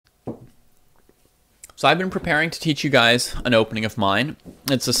So I've been preparing to teach you guys an opening of mine.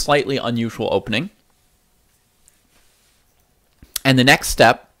 It's a slightly unusual opening. And the next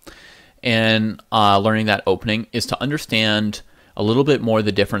step in learning that opening is to understand a little bit more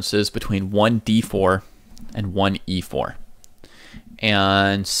the differences between one d4 and one e4.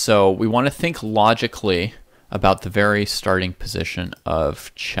 And so we want to think logically about the very starting position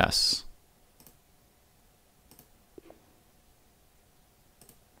of chess.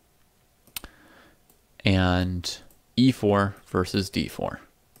 And e4 versus d4.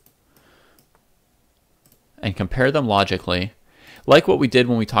 And compare them logically, like what we did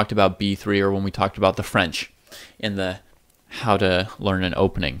when we talked about b3 or when we talked about the French in the how to learn an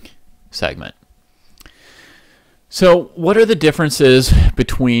opening segment. So what are the differences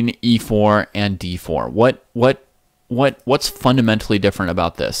between e4 and d4? What's fundamentally different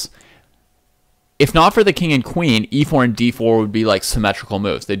about this? If not for the king and queen, e4 and d4 would be like symmetrical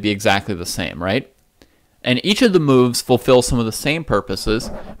moves. They'd be exactly the same, right? And each of the moves fulfill some of the same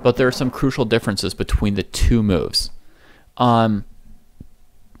purposes, but there are some crucial differences between the two moves.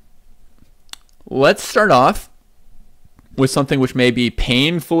 Let's start off with something which may be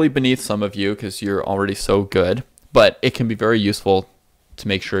painfully beneath some of you because you're already so good, but it can be very useful to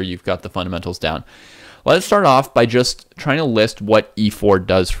make sure you've got the fundamentals down. Let's start off by just trying to list what e4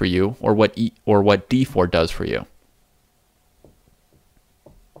 does for you, or what d4 does for you.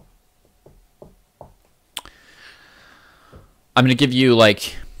 I'm going to give you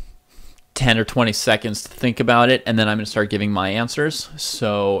like 10 or 20 seconds to think about it, and then I'm going to start giving my answers.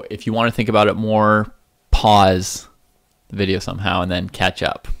 So if you want to think about it more, pause the video somehow and then catch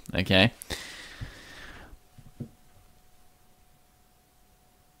up, okay?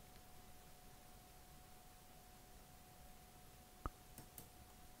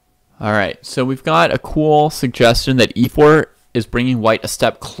 All right, so we've got a cool suggestion that e4 is bringing white a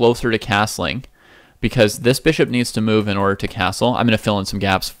step closer to castling, because this bishop needs to move in order to castle. I'm going to fill in some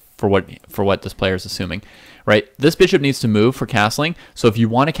gaps for what this player is assuming, right? This bishop needs to move for castling. So if you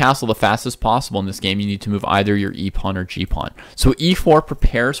want to castle the fastest possible in this game, you need to move either your e pawn or g pawn. So e4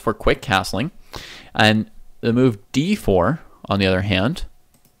 prepares for quick castling, and the move d4, on the other hand,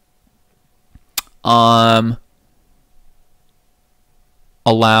 allows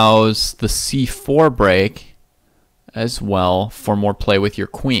the c4 break as well for more play with your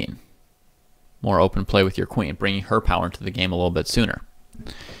queen. More open play with your queen, bringing her power into the game a little bit sooner.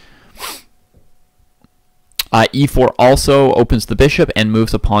 E4 also opens the bishop and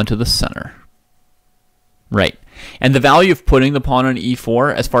moves a pawn to the center. Right. And the value of putting the pawn on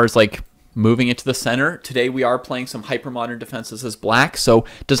e4, as far as like moving it to the center, today we are playing some hypermodern defenses as black. So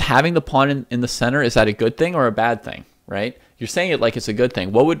does having the pawn in the center, is that a good thing or a bad thing? Right? You're saying it like it's a good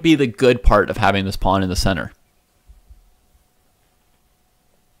thing. What would be the good part of having this pawn in the center?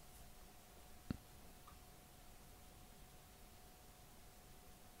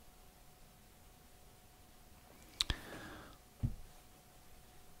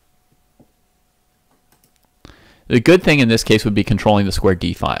 The good thing in this case would be controlling the square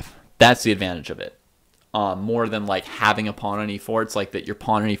d5. That's the advantage of it. More than like having a pawn on e4, it's like that your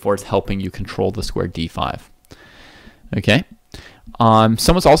pawn on e4 is helping you control the square d5. Okay.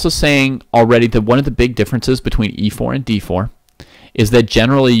 Someone's also saying already that one of the big differences between e4 and d4 is that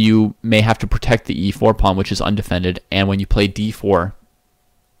generally you may have to protect the e4 pawn, which is undefended, and when you play d4,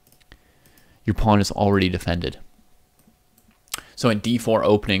 your pawn is already defended. So in d4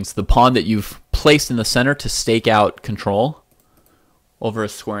 openings, the pawn that you've placed in the center to stake out control over a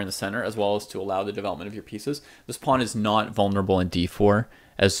square in the center, as well as to allow the development of your pieces, this pawn is not vulnerable in d4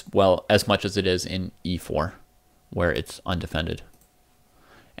 as much as it is in e4, where it's undefended.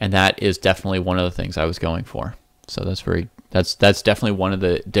 And that is definitely one of the things I was going for. So that's definitely one of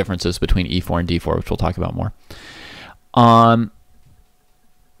the differences between e4 and d4, which we'll talk about more.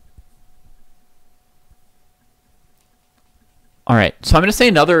 All right, so I'm going to say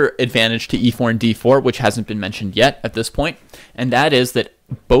another advantage to e4 and d4, which hasn't been mentioned yet at this point, and that is that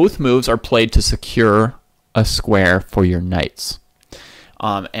both moves are played to secure a square for your knights,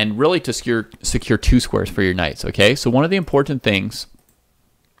 and really to secure two squares for your knights, okay? So one of the important things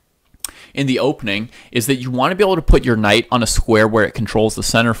in the opening is that you want to be able to put your knight on a square where it controls the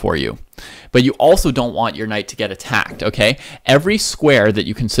center for you, but you also don't want your knight to get attacked, okay? Every square that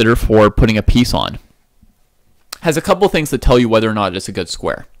you consider for putting a piece on has a couple things that tell you whether or not it's a good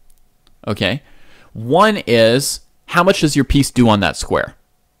square. Okay? One is, how much does your piece do on that square?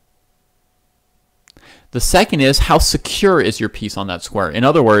 The second is, how secure is your piece on that square? In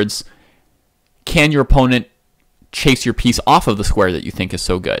other words, can your opponent chase your piece off of the square that you think is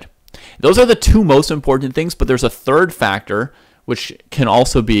so good? Those are the two most important things, but there's a third factor which can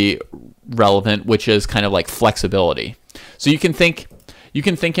also be relevant, which is kind of like flexibility. So you can think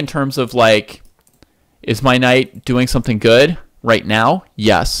in terms of like, is my knight doing something good right now?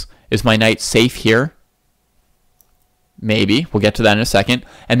 Yes. Is my knight safe here? Maybe. We'll get to that in a second.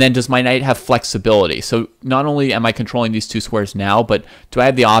 And then does my knight have flexibility? So not only am I controlling these two squares now, but do I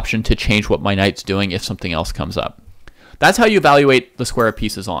have the option to change what my knight's doing if something else comes up? That's how you evaluate the square a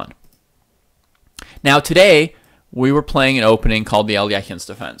piece is on. Now today, we were playing an opening called the Alyekhin's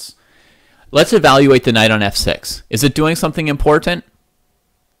Defense. Let's evaluate the knight on f6. Is it doing something important?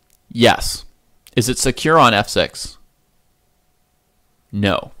 Yes. Is it secure on f6?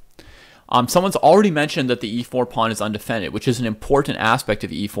 No. Someone's already mentioned that the e4 pawn is undefended, which is an important aspect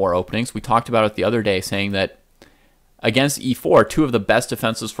of e4 openings. We talked about it the other day, saying that against e4, two of the best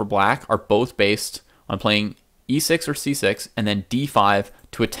defenses for black are both based on playing e6 or c6 and then d5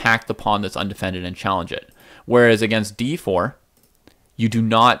 to attack the pawn that's undefended and challenge it. Whereas against d4, you do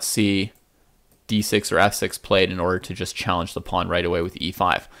not see d6 or f6 played in order to just challenge the pawn right away with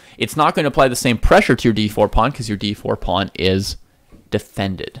e5. It's not going to apply the same pressure to your d4 pawn because your d4 pawn is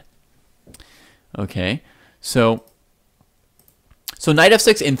defended. Okay, so knight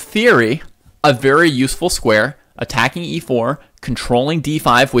f6, in theory, a very useful square, attacking e4, controlling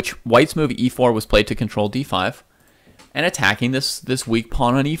d5, which white's move e4 was played to control d5, and attacking this weak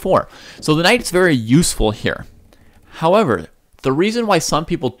pawn on e4. So the knight is very useful here. However, the reason why some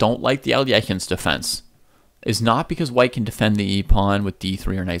people don't like the Alyekhin's defense is not because white can defend the e-pawn with d3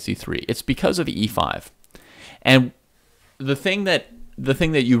 or knight c3. It's because of e5. And the thing that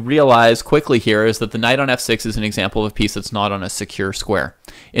you realize quickly here is that the knight on f6 is an example of a piece that's not on a secure square.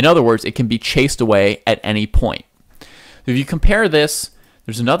 In other words, it can be chased away at any point. If you compare this,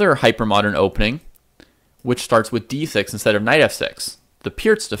 there's another hypermodern opening which starts with d6 instead of knight f6, the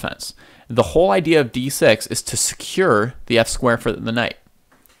Peert's defense. The whole idea of d6 is to secure the f square for the knight.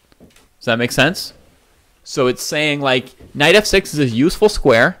 Does that make sense? So it's saying like knight f6 is a useful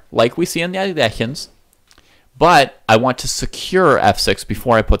square, like we see in the Alyekhin's, but I want to secure f6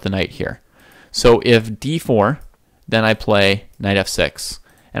 before I put the knight here. So if d4, then I play knight f6,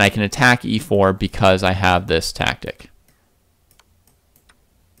 and I can attack e4 because I have this tactic.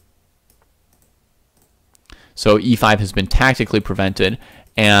 So e5 has been tactically prevented,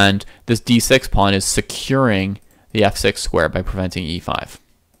 and this d6 pawn is securing the f6 square by preventing e5.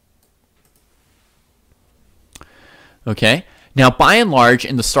 Okay, now by and large,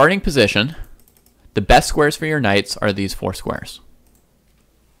 in the starting position, the best squares for your knights are these four squares.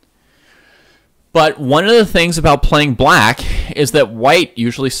 But one of the things about playing black is that white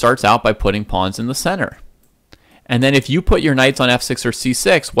usually starts out by putting pawns in the center. And then if you put your knights on f6 or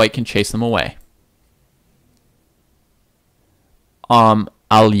c6, white can chase them away.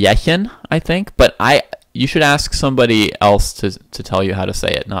 Alyekhin, I think, but you should ask somebody else to tell you how to say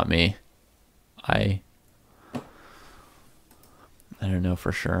it, not me. I don't know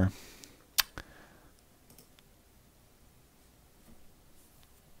for sure.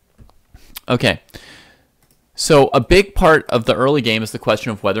 Okay, so a big part of the early game is the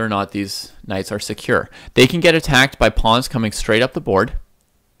question of whether or not these knights are secure. They can get attacked by pawns coming straight up the board.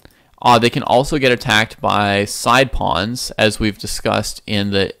 They can also get attacked by side pawns, as we've discussed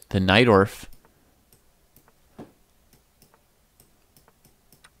in the Najdorf.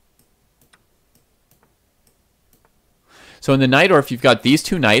 So in the Najdorf, you've got these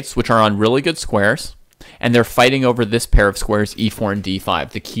two knights, which are on really good squares, and they're fighting over this pair of squares, e4 and d5,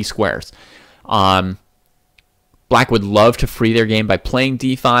 the key squares. Black would love to free their game by playing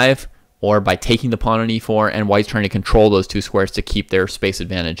d5 or by taking the pawn on e4, and white's trying to control those two squares to keep their space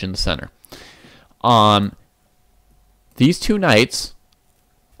advantage in the center. These two knights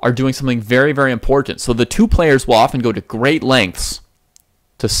are doing something very, very important. So the two players will often go to great lengths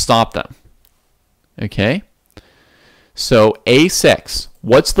to stop them. Okay? So a6.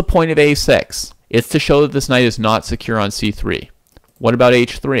 What's the point of a6? It's to show that this knight is not secure on c3. What about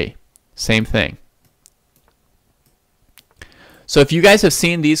h3? Same thing. So if you guys have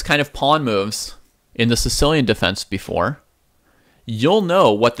seen these kind of pawn moves in the Sicilian defense before, you'll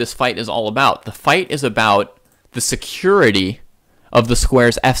know what this fight is all about. The fight is about the security of the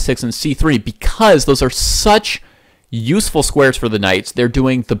squares f6 and c3 because those are such useful squares for the knights. They're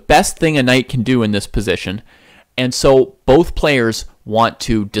doing the best thing a knight can do in this position. And so both players want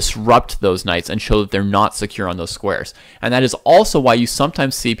to disrupt those knights and show that they're not secure on those squares. And that is also why you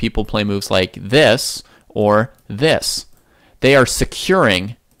sometimes see people play moves like this or this. They are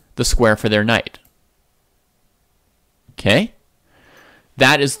securing the square for their knight. Okay?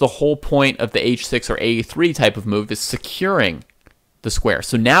 That is the whole point of the h6 or a3 type of move, is securing the square.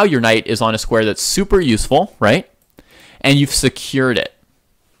 So now your knight is on a square that's super useful, right? And you've secured it.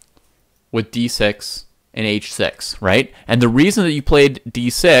 with d6 and h6, right? And the reason that you played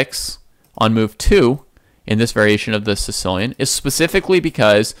d6 on move 2 in this variation of the Sicilian is specifically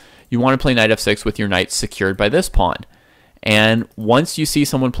because you want to play knight f6 with your knight secured by this pawn. And once you see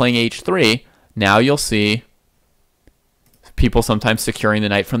someone playing h3, now you'll see people sometimes securing the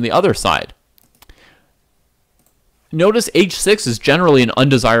knight from the other side. Notice h6 is generally an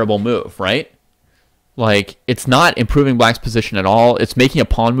undesirable move, right? Like, it's not improving black's position at all. It's making a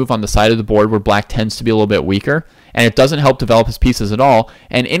pawn move on the side of the board where black tends to be a little bit weaker, and it doesn't help develop his pieces at all.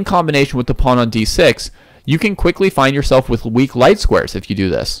 And in combination with the pawn on d6, you can quickly find yourself with weak light squares if you do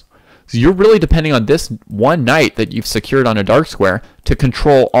this. So you're really depending on this one knight that you've secured on a dark square to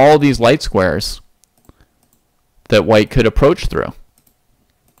control all these light squares that white could approach through.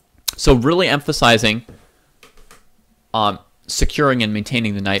 So really emphasizing securing and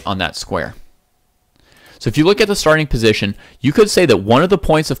maintaining the knight on that square. So if you look at the starting position, you could say that one of the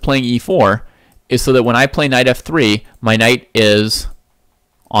points of playing e4 is so that when I play knight f3, my knight is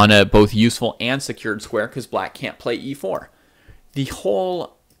on a both useful and secured square because black can't play e4. The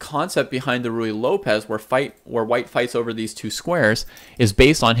whole concept behind the Ruy Lopez where white fights over these two squares is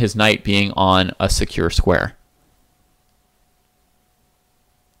based on his knight being on a secure square.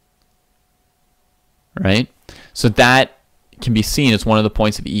 Right? So that can be seen as one of the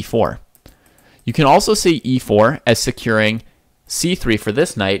points of e4. You can also see e4 as securing c3 for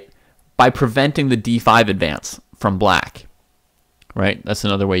this knight by preventing the d5 advance from black. Right? That's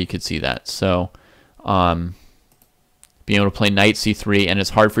another way you could see that. So being able to play knight c3, and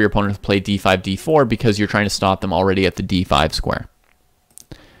it's hard for your opponent to play d5, d4 because you're trying to stop them already at the d5 square.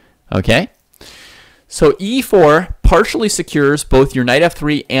 Okay? So e4 partially secures both your knight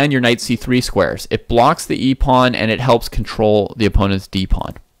f3 and your knight c3 squares. It blocks the e pawn and it helps control the opponent's d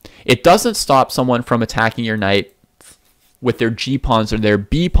pawn. It doesn't stop someone from attacking your knight with their g pawns or their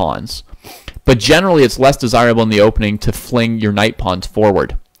b pawns, but generally it's less desirable in the opening to fling your knight pawns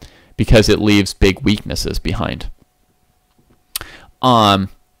forward because it leaves big weaknesses behind.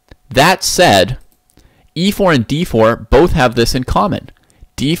 That said, e4 and d4 both have this in common.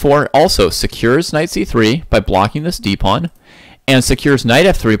 d4 also secures knight c3 by blocking this d pawn, and secures knight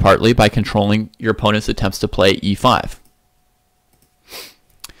f3 partly by controlling your opponent's attempts to play e5.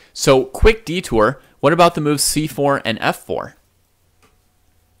 So, quick detour, what about the moves c4 and f4?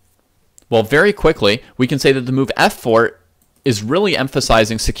 Well, very quickly, we can say that the move f4 is really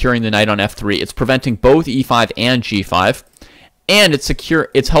emphasizing securing the knight on f3. It's preventing both e5 and g5, and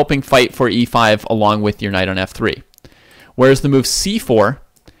it's helping fight for e5 along with your knight on f3. Whereas the move c4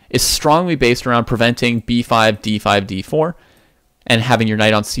 is strongly based around preventing b5, d5, d4, and having your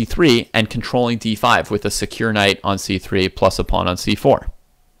knight on c3 and controlling d5 with a secure knight on c3 plus a pawn on c4.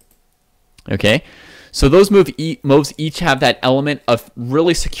 Okay, so those moves each have that element of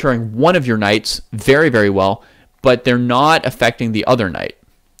really securing one of your knights very, very well, but they're not affecting the other knight.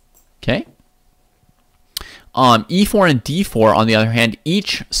 Okay. E4 and d4, on the other hand,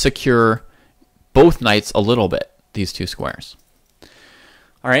 each secure both knights a little bit, these two squares.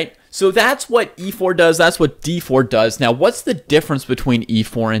 All right, so that's what e4 does, that's what d4 does. Now, what's the difference between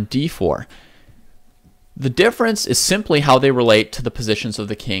e4 and d4? The difference is simply how they relate to the positions of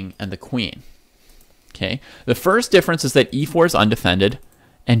the king and the queen. Okay, the first difference is that e4 is undefended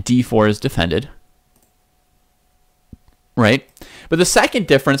and d4 is defended. Right? But the second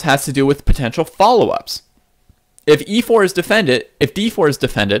difference has to do with potential follow-ups. If d4 is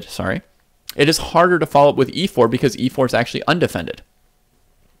defended, sorry, it is harder to follow up with e4 because e4 is actually undefended.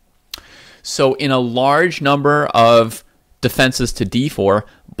 So in a large number of defenses to d4,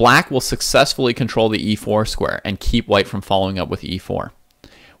 black will successfully control the e4 square and keep white from following up with e4.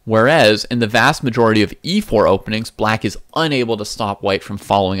 Whereas in the vast majority of e4 openings, black is unable to stop white from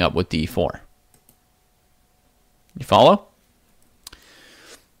following up with d4. You follow?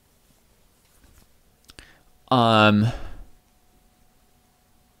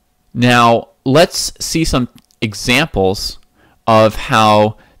 Now, let's see some examples of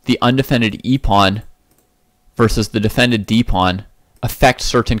how the undefended e-pawn versus the defended d-pawn affect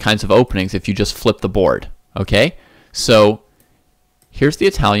certain kinds of openings if you just flip the board. Okay? So, here's the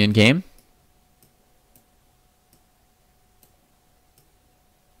Italian game.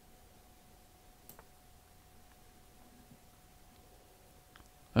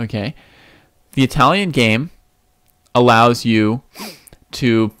 Okay? The Italian game allows you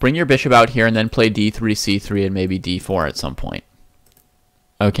to bring your bishop out here and then play d3, c3, and maybe d4 at some point.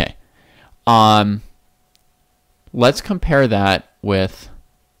 Okay. Let's compare that with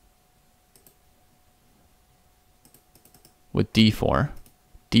d4.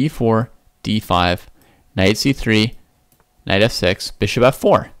 d4, d5, knight c3, knight f6, bishop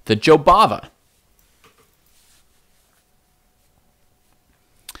f4, the Jobava.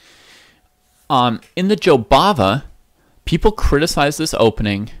 In the Jobava, people criticize this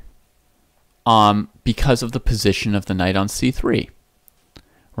opening because of the position of the knight on c3.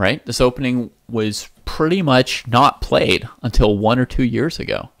 Right? This opening was pretty much not played until 1 or 2 years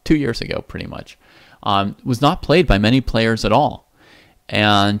ago. 2 years ago, pretty much. Was not played by many players at all.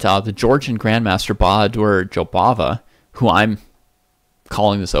 And the Georgian Grandmaster Bahadur Jobava, who I'm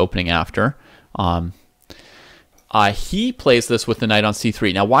calling this opening after, he plays this with the knight on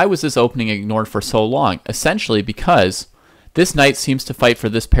c3. Now, why was this opening ignored for so long? Essentially because this knight seems to fight for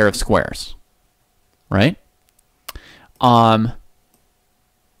this pair of squares. Right?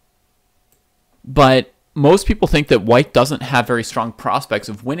 But most people think that white doesn't have very strong prospects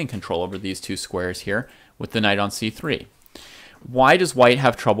of winning control over these two squares here with the knight on c3. Why does white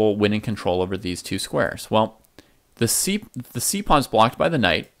have trouble winning control over these two squares? Well, the c pawn is blocked by the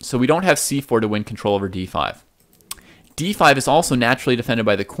knight, so we don't have c4 to win control over d5. d5 is also naturally defended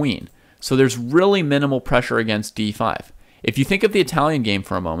by the queen, so there's really minimal pressure against d5. If you think of the Italian game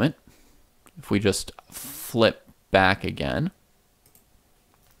for a moment, if we just flip back again,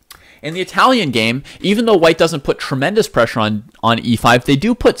 in the Italian game, even though white doesn't put tremendous pressure on e5, they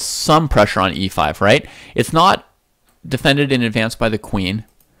do put some pressure on e5, right? It's not defended in advance by the queen,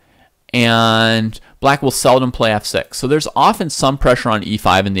 and black will seldom play f6. So there's often some pressure on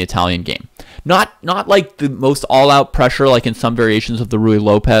e5 in the Italian game. Not like the most all-out pressure like in some variations of the Ruy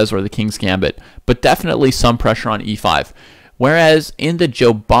Lopez or the King's Gambit, but definitely some pressure on e5. Whereas in the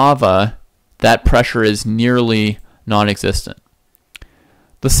Jobava, that pressure is nearly non-existent.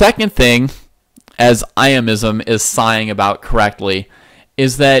 The second thing, as Iamism is sighing about correctly,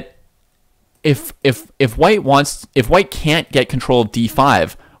 is that if white can't get control of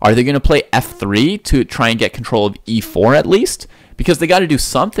d5, are they going to play f3 to try and get control of e4 at least? Because they got to do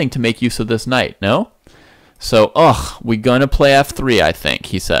something to make use of this knight, no? So, we're going to play f3, I think,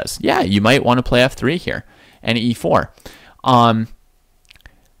 he says. Yeah, you might want to play f3 here, and e4.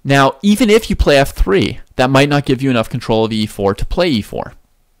 Now, even if you play f3, that might not give you enough control of e4 to play e4.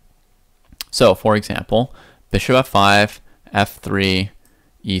 So, for example, bishop f5, f3,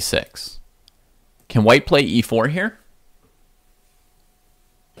 e6. Can white play e4 here?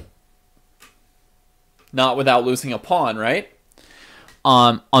 Not without losing a pawn, right?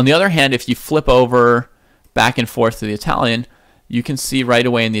 On the other hand, if you flip over back and forth to the Italian, you can see right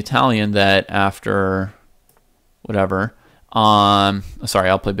away in the Italian that after whatever, sorry,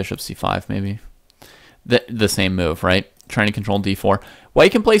 I'll play bishop c5 maybe. The same move, right? Trying to control d4.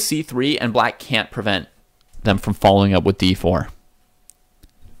 White can play c3 and black can't prevent them from following up with d4.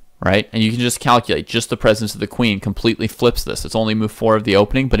 Right? And you can just calculate, just the presence of the queen completely flips this. It's only move 4 of the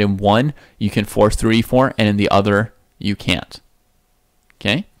opening, but in one you can force through e4 and in the other you can't.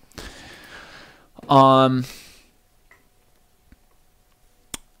 Okay? Now,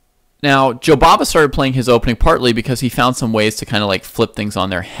 Jobava started playing his opening partly because he found some ways to kind of like flip things on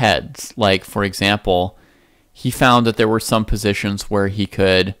their heads. Like, for example, he found that there were some positions where he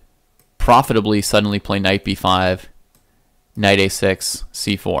could profitably suddenly play knight b5, knight a6,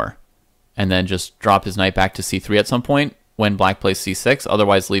 c4, and then just drop his knight back to c3 at some point when black plays c6,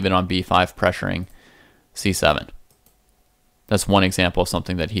 otherwise leave it on b5 pressuring c7. That's one example of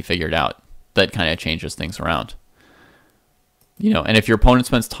something that he figured out that kind of changes things around. You know, and if your opponent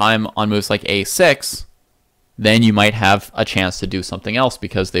spends time on moves like a6, then you might have a chance to do something else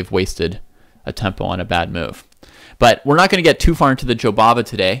because they've wasted a tempo on a bad move. But we're not going to get too far into the Jobava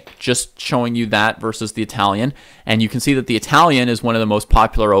today, just showing you that versus the Italian. And you can see that the Italian is one of the most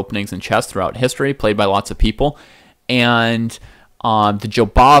popular openings in chess throughout history, played by lots of people. And the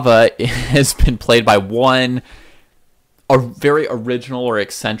Jobava has been played by a very original or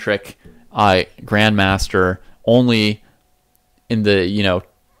eccentric grandmaster only in the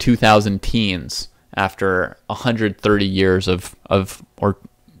 2000 teens, after 130 years of or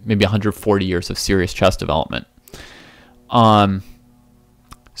maybe 140 years of serious chess development.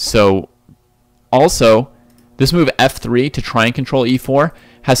 So also this move f3 to try and control e4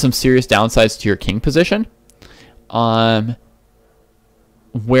 has some serious downsides to your king position.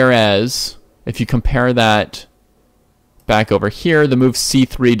 Whereas if you compare that back over here, the move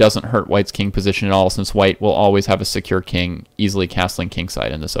c3 doesn't hurt white's king position at all, since white will always have a secure king, easily castling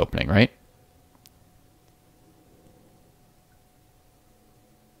kingside in this opening, right?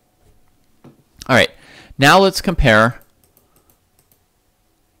 All right, now let's compare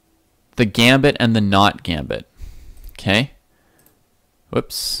the gambit and the not gambit. Okay.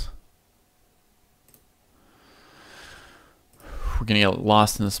 Whoops. We're going to get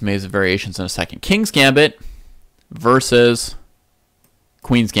lost in this maze of variations in a second. King's Gambit versus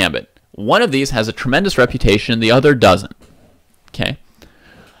Queen's Gambit. One of these has a tremendous reputation, the other doesn't. Okay.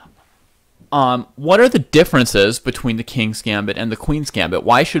 What are the differences between the King's Gambit and the Queen's Gambit?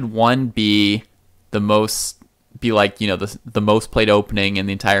 Why should one be the most, the most played opening in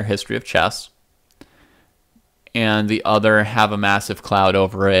the entire history of chess, and the other have a massive cloud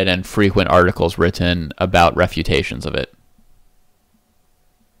over it and frequent articles written about refutations of it?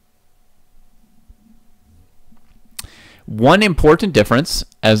 One important difference,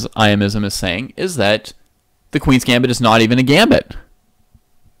 as IAMism is saying, is that the Queen's Gambit is not even a gambit.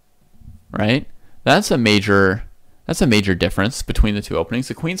 Right? That's a major difference between the two openings.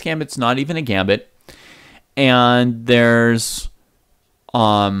 The Queen's Gambit's not even a gambit, and there's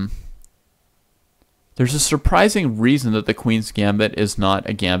a surprising reason that the Queen's Gambit is not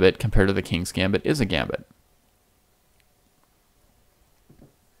a gambit compared to the King's Gambit is a gambit.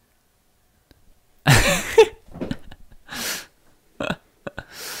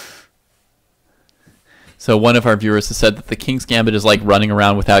 So one of our viewers has said that the King's Gambit is like running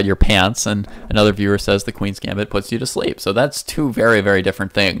around without your pants, and another viewer says the Queen's Gambit puts you to sleep. So that's two very, very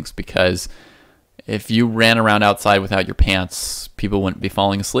different things, because if you ran around outside without your pants, people wouldn't be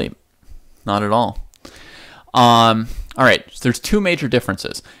falling asleep. Not at all. All right, so there's two major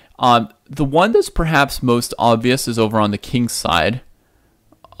differences. The one that's perhaps most obvious is over on the King's side,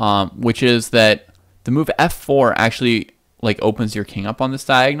 which is that the move f4 actually opens your king up on this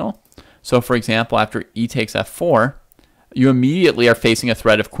diagonal. So, for example, after e takes f4, you immediately are facing a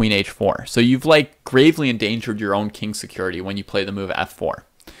threat of queen h4. So you've gravely endangered your own king security when you play the move f4.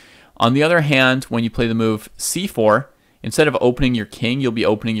 On the other hand, when you play the move c4, instead of opening your king, you'll be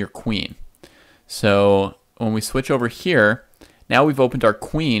opening your queen. So when we switch over here, now we've opened our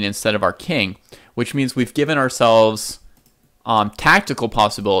queen instead of our king, which means we've given ourselves tactical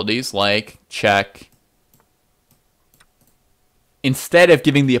possibilities like check, instead of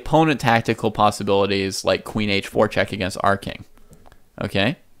giving the opponent tactical possibilities like queen h4 check against our king.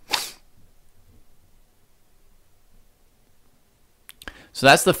 Okay? So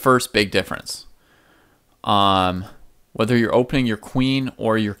that's the first big difference. Whether you're opening your queen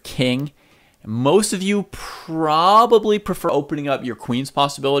or your king, most of you probably prefer opening up your queen's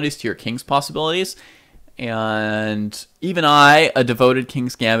possibilities to your king's possibilities. And even I, a devoted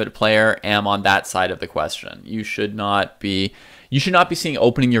King's Gambit player, am on that side of the question. You should not be seeing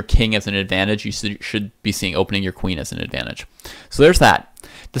opening your king as an advantage. You should be seeing opening your queen as an advantage. So there's that.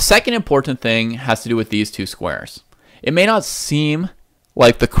 The second important thing has to do with these two squares. It may not seem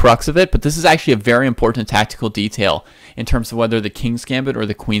like the crux of it, but this is actually a very important tactical detail in terms of whether the King's Gambit or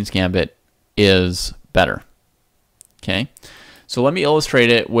the Queen's Gambit is better. Okay? So let me illustrate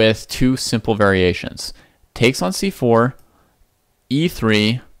it with two simple variations. Takes on c4,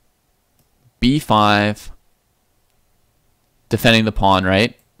 e3, b5, defending the pawn,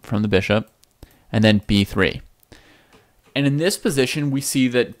 right, from the bishop, and then b3. And in this position, we see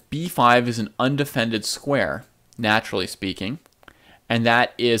that b5 is an undefended square, naturally speaking, and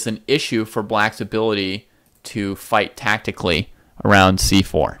that is an issue for black's ability to fight tactically around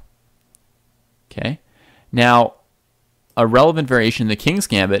c4. Okay? Now, a relevant variation in the King's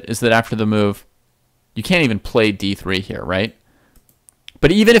Gambit is that after the move, you can't even play d3 here, right?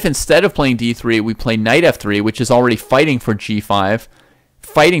 But even if instead of playing d3, we play knight f3, which is already fighting for g5,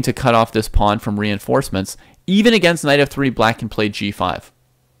 fighting to cut off this pawn from reinforcements, even against knight f3, black can play g5,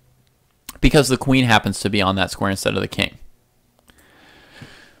 because the queen happens to be on that square instead of the king.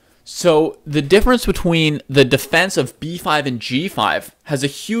 So the difference between the defense of b5 and g5 has a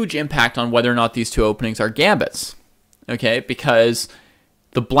huge impact on whether or not these two openings are gambits. Okay, because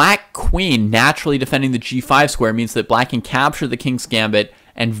the black queen naturally defending the g5 square means that black can capture the King's Gambit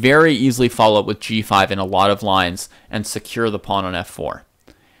and very easily follow up with g5 in a lot of lines and secure the pawn on f4.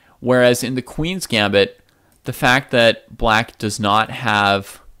 Whereas in the Queen's Gambit, the fact that black does not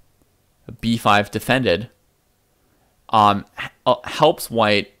have b5 defended helps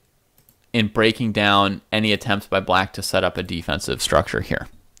white in breaking down any attempts by black to set up a defensive structure here.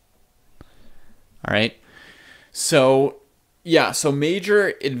 All right. So, yeah, so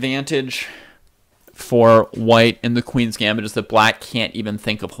major advantage for white in the Queen's Gambit is that black can't even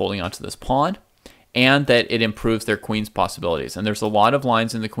think of holding onto this pawn, and that it improves their queen's possibilities. And there's a lot of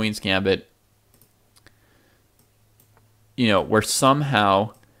lines in the Queen's Gambit, where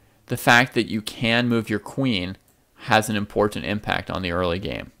somehow the fact that you can move your queen has an important impact on the early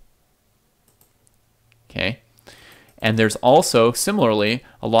game. Okay? And there's also, similarly,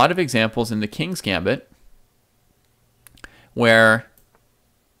 a lot of examples in the King's Gambit where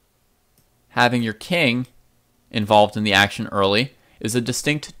having your king involved in the action early is a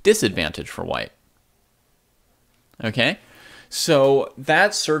distinct disadvantage for white. Okay, so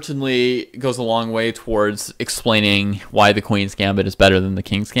that certainly goes a long way towards explaining why the Queen's Gambit is better than the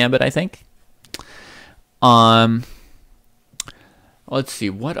King's Gambit, I think. Let's see,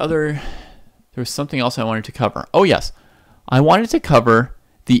 what other... There was something else I wanted to cover. Oh, yes. I wanted to cover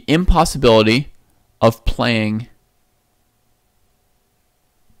the impossibility of playing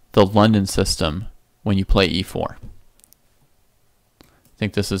the London system when you play e4. I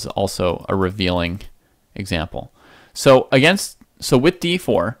think this is also a revealing example. So with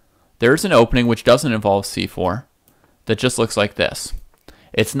d4, there's an opening which doesn't involve c4 that just looks like this.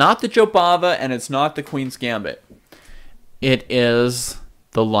 It's not the Jobava and it's not the Queen's Gambit. It is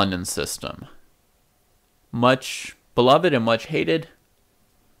the London system. Much beloved and much hated.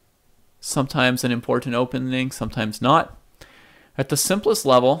 Sometimes an important opening, sometimes not. At the simplest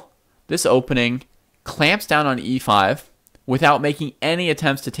level, this opening clamps down on e5 without making any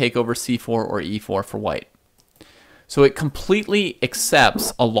attempts to take over c4 or e4 for white. So it completely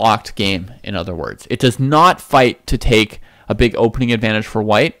accepts a locked game, in other words. It does not fight to take a big opening advantage for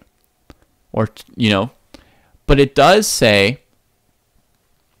white, or, but it does say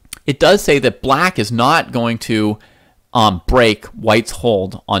that black is not going to break white's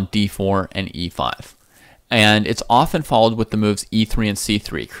hold on d4 and e5. And it's often followed with the moves e3 and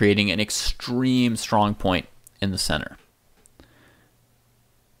c3, creating an extreme strong point in the center.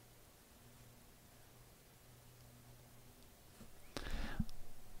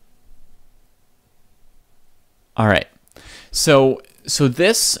 All right. So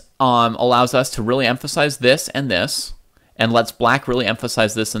this allows us to really emphasize this and lets black really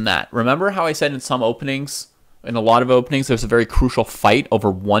emphasize this and that. Remember how I said in some openings, in a lot of openings, there's a very crucial fight over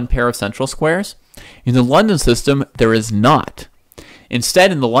one pair of central squares? In the London system, there is not.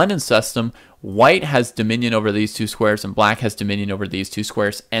 Instead, in the London system, white has dominion over these two squares and black has dominion over these two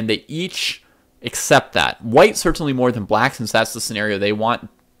squares, and they each accept that. White certainly more than black, since that's the scenario they want.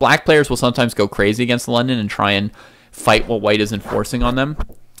 Black players will sometimes go crazy against London and try and fight what white is enforcing on them.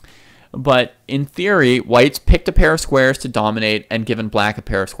 But in theory, white's picked a pair of squares to dominate and given black a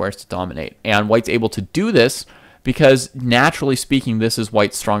pair of squares to dominate. And white's able to do this because, naturally speaking, this is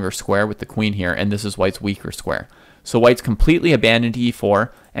white's stronger square with the queen here, and this is white's weaker square. So white's completely abandoned e4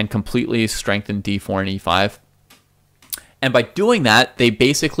 and completely strengthened d4 and e5. And by doing that, they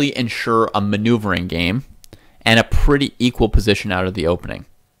basically ensure a maneuvering game and a pretty equal position out of the opening.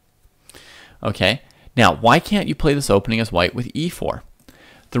 Okay, now why can't you play this opening as white with e4?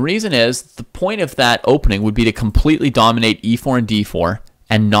 The reason is the point of that opening would be to completely dominate e4 and d4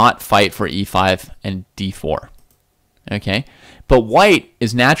 and not fight for e5 and d4. Okay, but white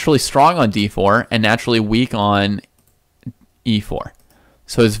is naturally strong on d4 and naturally weak on e4.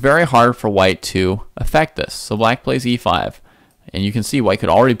 So it's very hard for white to affect this. So black plays e5, and you can see white could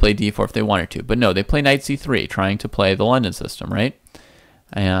already play d4 if they wanted to, but no, they play knight c3, trying to play the London system, right?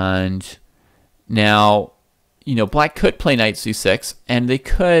 And now, black could play knight c6, and they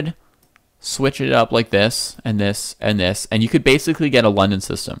could switch it up like this, and this, and this, and you could basically get a London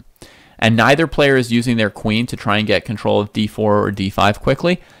system. And neither player is using their queen to try and get control of d4 or d5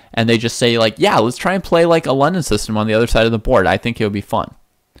 quickly, and they just say, like, yeah, let's try and play like a London system on the other side of the board. I think it would be fun.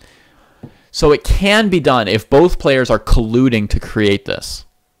 So it can be done if both players are colluding to create this.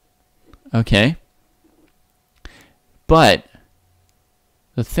 Okay? But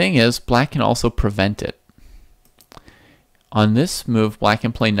the thing is, black can also prevent it. On this move, black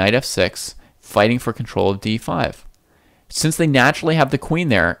can play knight f6, fighting for control of d5. Since they naturally have the queen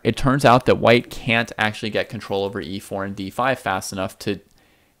there, it turns out that white can't actually get control over e4 and d5 fast enough to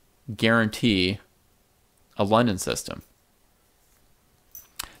guarantee a London system.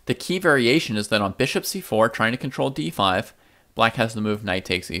 The key variation is that on bishop c4, trying to control d5, black has the move knight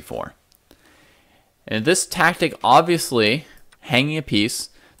takes e4. And this tactic obviously, hanging a piece,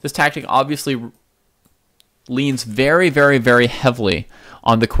 this tactic obviously leans very, very, very heavily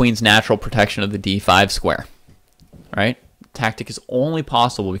on the queen's natural protection of the d5 square. Right? The tactic is only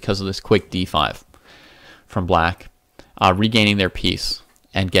possible because of this quick d5 from black, regaining their piece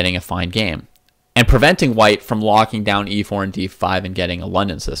and getting a fine game. And preventing white from locking down e4 and d5 and getting a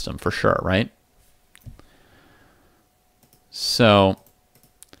London system for sure, right? So,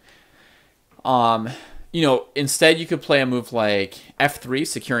 instead you could play a move like f3,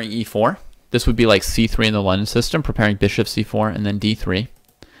 securing e4. This would be like c3 in the London system, preparing bishop c4 and then d3.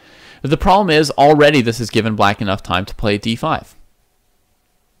 But the problem is, already this has given black enough time to play d5.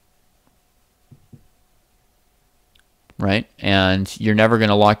 Right? And you're never going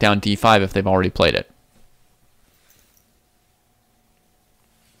to lock down d5 if they've already played it.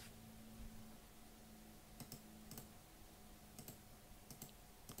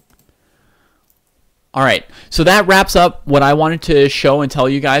 All right, so that wraps up what I wanted to show and tell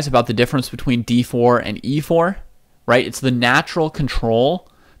you guys about the difference between d4 and e4, right? It's the natural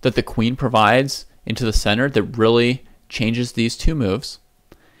control that the queen provides into the center that really changes these two moves.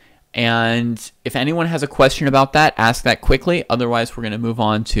 And if anyone has a question about that, ask that quickly. Otherwise, we're going to move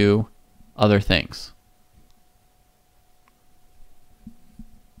on to other things.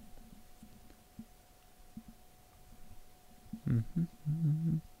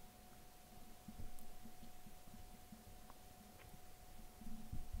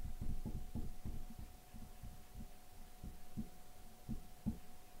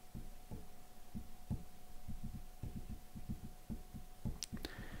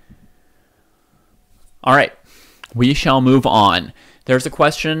 All right, we shall move on. There's a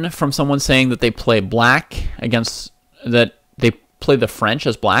question from someone saying that they play black against, that they play the French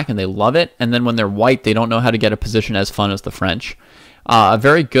as black and they love it, and then when they're white, they don't know how to get a position as fun as the French. A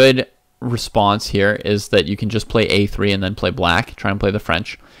very good response here is that you can just play a3 and then play black, try and play the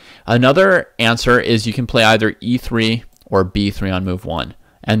French. Another answer is you can play either e3 or b3 on move 1,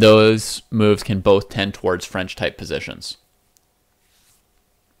 and those moves can both tend towards French type positions.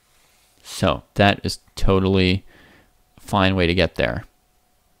 So that is totally fine way to get there.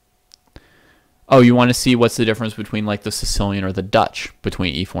 Oh, you want to see what's the difference between like the Sicilian or the Dutch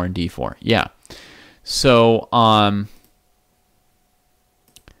between e4 and d4? Yeah. So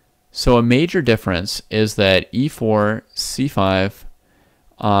so a major difference is that e4,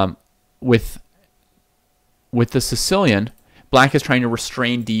 c5, with the Sicilian, black is trying to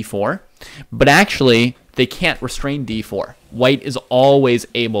restrain d4, but actually they can't restrain d4. White is always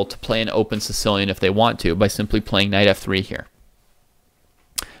able to play an open Sicilian if they want to by simply playing knight f3 here.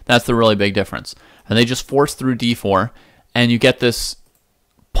 That's the really big difference. And they just force through d4, and you get this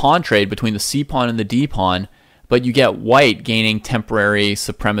pawn trade between the c pawn and the d pawn, but you get white gaining temporary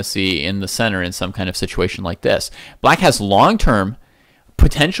supremacy in the center in some kind of situation like this. Black has long-term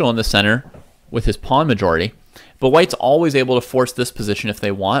potential in the center with his pawn majority, but white's always able to force this position if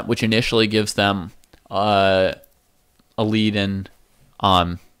they want, which initially gives them a lead in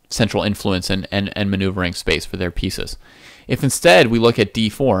central influence and maneuvering space for their pieces. If instead we look at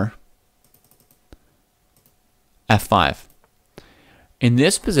d4, f5, in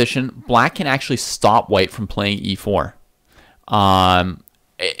this position, black can actually stop white from playing e4,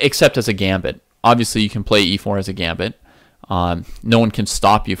 except as a gambit. Obviously, you can play e4 as a gambit. No one can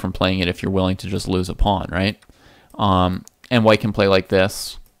stop you from playing it if you're willing to just lose a pawn, right? And white can play like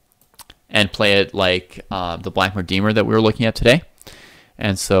this and play it like the Black Redeemer that we were looking at today.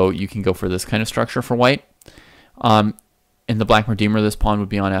 And so you can go for this kind of structure for white. In the Black Redeemer, this pawn would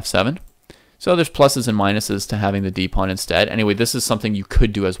be on f7. So there's pluses and minuses to having the d pawn instead. Anyway, this is something you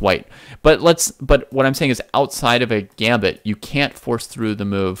could do as white. But what I'm saying is outside of a gambit, you can't force through the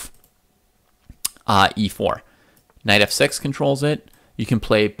move e4. Knight f6 controls it. You can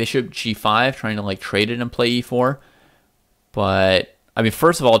play bishop g5, trying to like trade it and play e4. But I mean,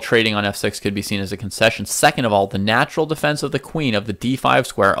 first of all, trading on f6 could be seen as a concession. Second of all, the natural defense of the queen of the d5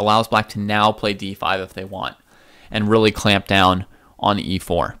 square allows black to now play d5 if they want and really clamp down on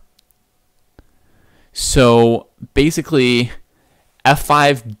e4. So basically,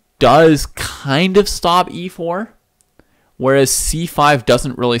 f5 does kind of stop e4, whereas c5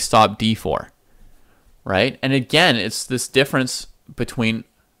 doesn't really stop d4, right? And again, it's this difference between,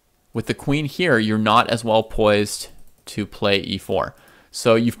 with the queen here, you're not as well poised to play e4.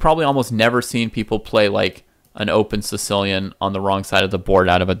 So you've probably almost never seen people play like an open Sicilian on the wrong side of the board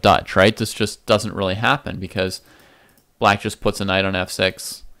out of a Dutch, right? This just doesn't really happen because black just puts a knight on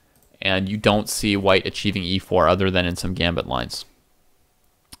f6, and you don't see white achieving e4 other than in some gambit lines.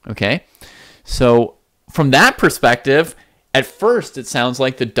 Okay, so from that perspective, at first it sounds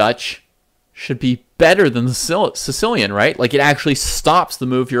like the Dutch should be better than the Sicilian, right? Like it actually stops the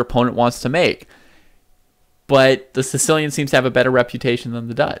move your opponent wants to make. But the Sicilian seems to have a better reputation than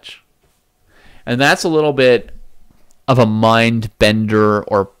the Dutch. And that's a little bit of a mind bender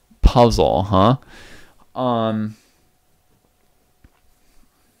or puzzle, huh?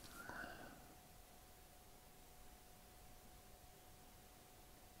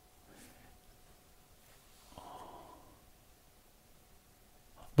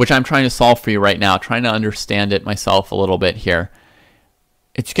 Which I'm trying to solve for you right now, trying to understand it myself a little bit here.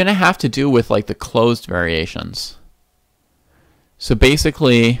 It's going to have to do with like the closed variations. So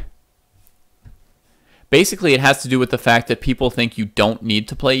basically it has to do with the fact that people think you don't need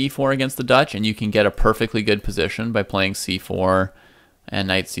to play e4 against the Dutch, and you can get a perfectly good position by playing c4 and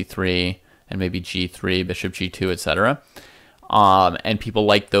knight c3 and maybe g3, bishop g2, etc. And people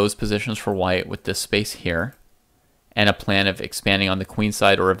like those positions for white with this space here, and a plan of expanding on the queen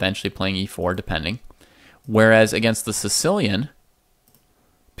side or eventually playing e4, depending. Whereas against the Sicilian,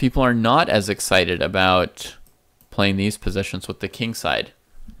 people are not as excited about playing these positions with the kingside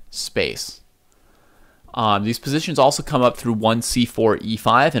space. These positions also come up through one c4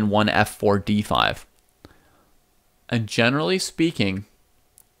 e5 and one f4 d5. And generally speaking,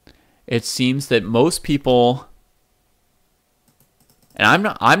 it seems that most people,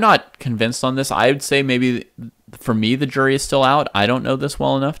 and I'm not convinced on this. I would say maybe for me the jury is still out. I don't know this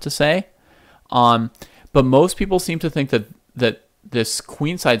well enough to say. But most people seem to think that this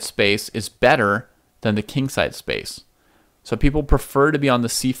queenside space is better than the kingside space. So people prefer to be on the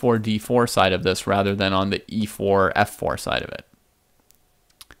c4 d4 side of this rather than on the e4 f4 side of it.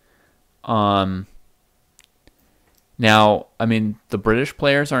 Now, I mean, the British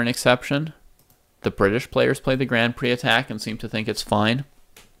players are an exception. The British players play the Grand Prix attack and seem to think it's fine.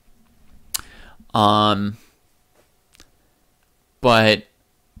 But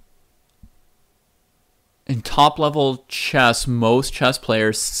in top-level chess, most chess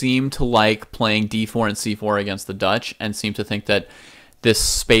players seem to like playing d4 and c4 against the Dutch and seem to think that this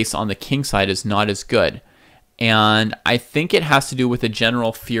space on the king side is not as good. And I think it has to do with a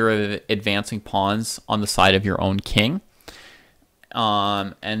general fear of advancing pawns on the side of your own king.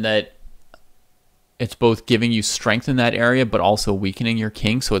 And that it's both giving you strength in that area, but also weakening your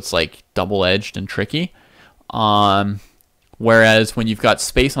king. So it's like double-edged and tricky. Whereas when you've got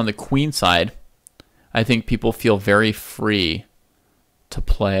space on the queen side, I think people feel very free to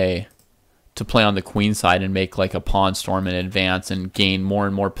play on the queen side and make like a pawn storm and advance and gain more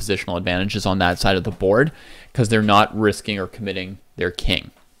and more positional advantages on that side of the board because they're not risking or committing their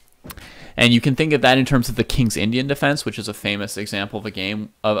king. And you can think of that in terms of the King's Indian defense, which is a famous example of a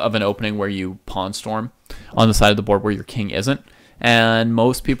game of an opening where you pawn storm on the side of the board where your king isn't. And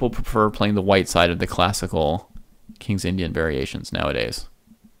most people prefer playing the white side of the classical King's Indian variations nowadays.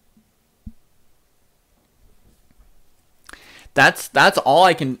 That's all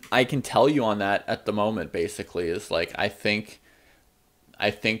I can tell you on that at the moment. Basically, is like I think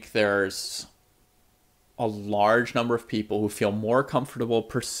there's a large number of people who feel more comfortable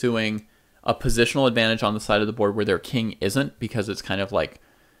pursuing a positional advantage on the side of the board where their king isn't, because it's kind of like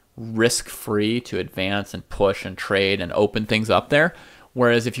risk-free to advance and push and trade and open things up there.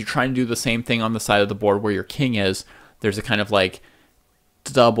 Whereas if you try and do the same thing on the side of the board where your king is, there's a kind of like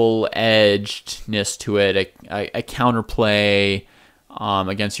double-edgedness to it, a counterplay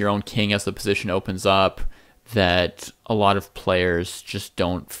against your own king as the position opens up that a lot of players just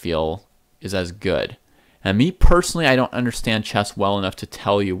don't feel is as good. And me personally, I don't understand chess well enough to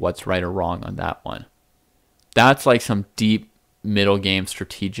tell you what's right or wrong on that one. That's like some deep middle game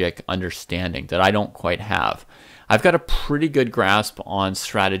strategic understanding that I don't quite have. I've got a pretty good grasp on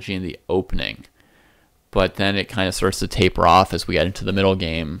strategy in the opening, but then it kind of starts to taper off as we get into the middle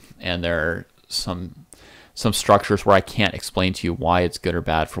game, and there are some structures where I can't explain to you why it's good or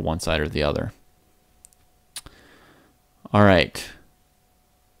bad for one side or the other. All right.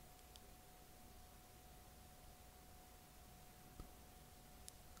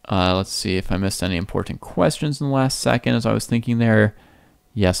 Let's see if I missed any important questions in the last second as I was thinking there.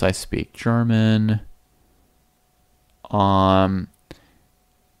 Yes, I speak German. G3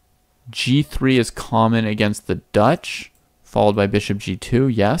 is common against the Dutch, followed by bishop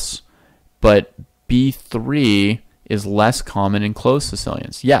G2, yes. But B3 is less common in closed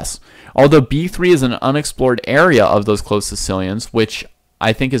Sicilians, yes. Although B3 is an unexplored area of those closed Sicilians, which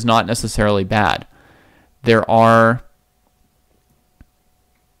I think is not necessarily bad. There are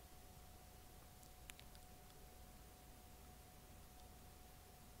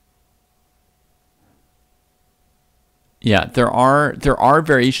there are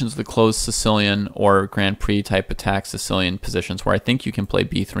variations of the closed Sicilian or Grand Prix type attack Sicilian positions where I think you can play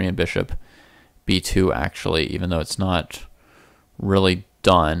B3 and bishop B2 actually, even though it's not really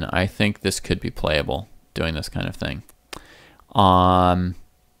done. I think this could be playable, doing this kind of thing.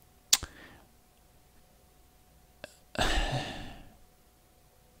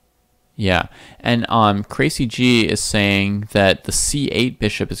 Yeah, and Crazy G is saying that the C8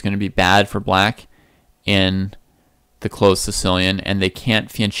 bishop is going to be bad for black in the closed Sicilian, and they can't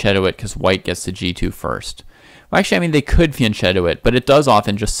fianchetto it because white gets to G2 first. Well, actually, I mean, they could fianchetto it, but it does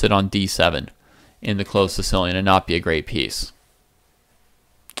often just sit on D7 in the closed Sicilian and not be a great piece.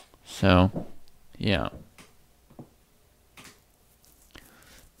 So, yeah.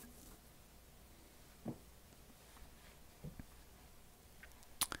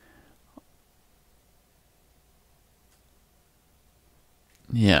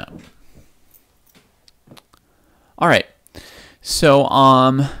 Yeah. All right. So,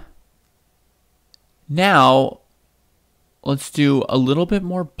 now let's do a little bit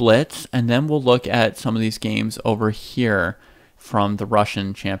more blitz, and then we'll look at some of these games over here from the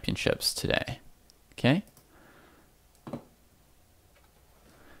Russian championships today. Okay?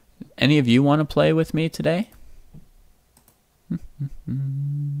 Any of you want to play with me today?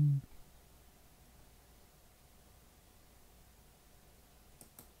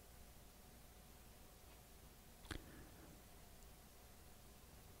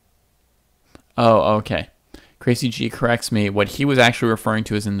 Oh, okay. Crazy G corrects me. What he was actually referring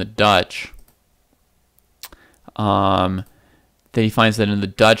to is in the Dutch. That he finds that in the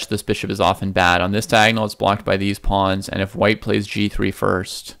Dutch, this bishop is often bad. On this diagonal, it's blocked by these pawns, and if white plays g3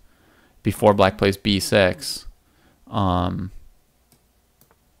 first, before black plays b6,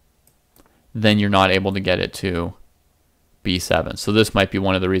 then you're not able to get it to b7. So this might be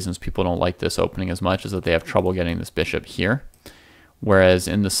one of the reasons people don't like this opening as much, is that they have trouble getting this bishop here. Whereas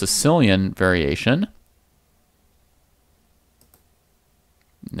in the Sicilian variation,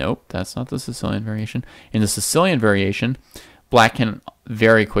 nope, that's not the Sicilian variation. In the Sicilian variation, black can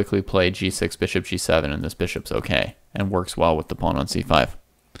very quickly play g6, bishop g7, and this bishop's okay and works well with the pawn on c5.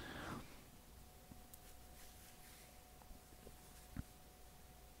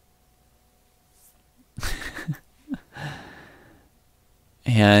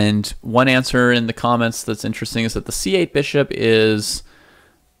 And one answer in the comments that's interesting is that the c8 bishop is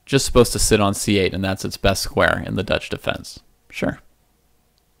just supposed to sit on c8, and that's its best square in the Dutch defense. Sure.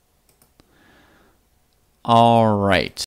 All right.